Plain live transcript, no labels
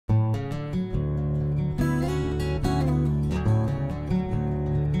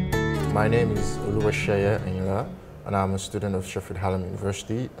My name is Oluwaseye, and I'm a student of Sheffield Hallam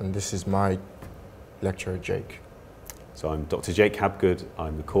University, and this is my lecturer, Jake. So I'm Dr. Jake Habgood.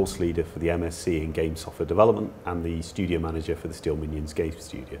 I'm the course leader for the MSc in Games Software Development and the studio manager for the Steel Minions game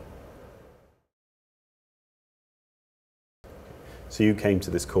studio. So you came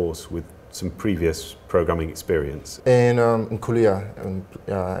to this course with some previous programming experience. In Korea,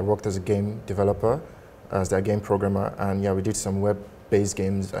 I worked as a game developer, as their game programmer, and we did some web-based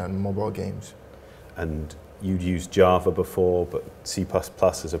games and mobile games. And you'd used Java before, but C++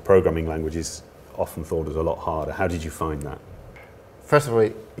 as a programming language is often thought as a lot harder. How did you find that? First of all,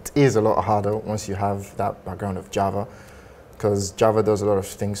 it is a lot harder once you have that background of Java, because Java does a lot of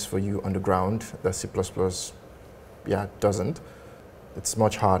things for you on the ground that C++ doesn't. It's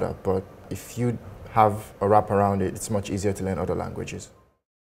much harder, but if you have a wrap around it, it's much easier to learn other languages.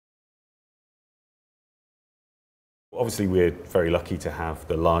 Obviously, we're very lucky to have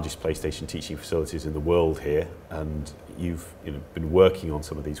the largest PlayStation teaching facilities in the world here, and you've been working on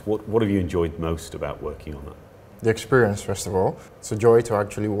some of these. What have you enjoyed most about working on that? The experience, first of all. It's a joy to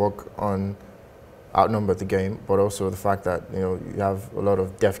actually work on Outnumbered the game, but also the fact that you have a lot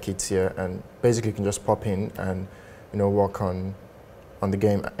of dev kits here, and basically you can just pop in and work on the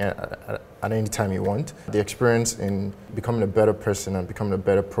game at any time you want. The experience in becoming a better person and becoming a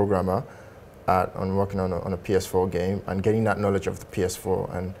better programmer on working on a PS4 game and getting that knowledge of the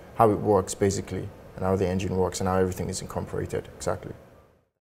PS4 and how it works basically, and how the engine works and how everything is incorporated exactly.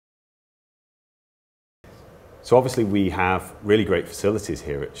 So obviously we have really great facilities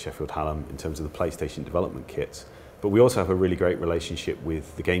here at Sheffield Hallam in terms of the PlayStation development kits, but we also have a really great relationship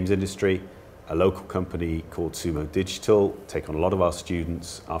with the games industry. A local company called Sumo Digital take on a lot of our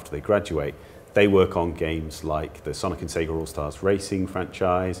students after they graduate. They work on games like the Sonic and Sega All-Stars Racing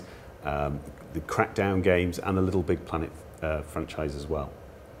franchise, the Crackdown games, and the Little Big Planet franchise as well.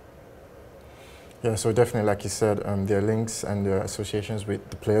 Yeah, so definitely, like you said, their links and their associations with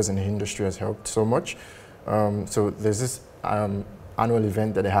the players in the industry has helped so much. So there's this annual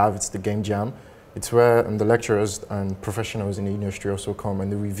event that they have, it's the Game Jam. It's where the lecturers and professionals in the industry also come and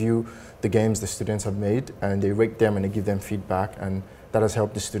they review the games the students have made, and they rate them and they give them feedback, and that has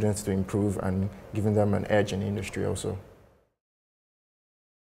helped the students to improve and giving them an edge in the industry also.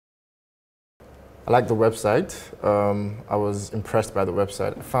 I like the website. I was impressed by the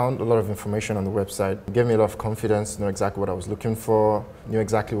website. I found a lot of information on the website. It gave me a lot of confidence to know exactly what I was looking for, knew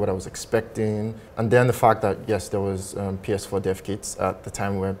exactly what I was expecting. And then the fact that, yes, there was PS4 dev kits at the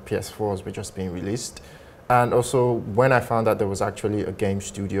time where PS4s were just being released. And also when I found that there was actually a game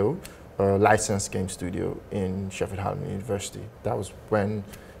studio, a licensed game studio in Sheffield Hallam University. That was when,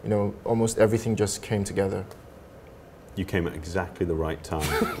 almost everything just came together. You came at exactly the right time.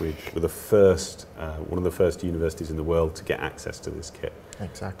 We're the first, one of the first universities in the world to get access to this kit.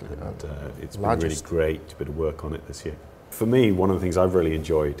 Exactly. And it's been really great to be able to work on it this year. For me, one of the things I've really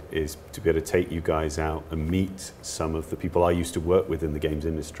enjoyed is to be able to take you guys out and meet some of the people I used to work with in the games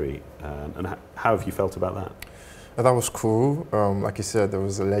industry. And how have you felt about that? That was cool. Like you said, there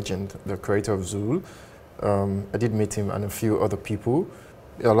was a legend, the creator of Zool. I did meet him and a few other people.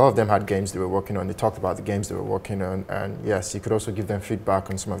 A lot of them had games they were working on. They talked about the games they were working on, and yes, you could also give them feedback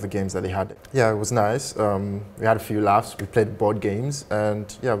on some of the games that they had. Yeah, it was nice. We had a few laughs. We played board games,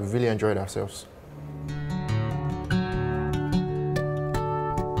 and yeah, we really enjoyed ourselves.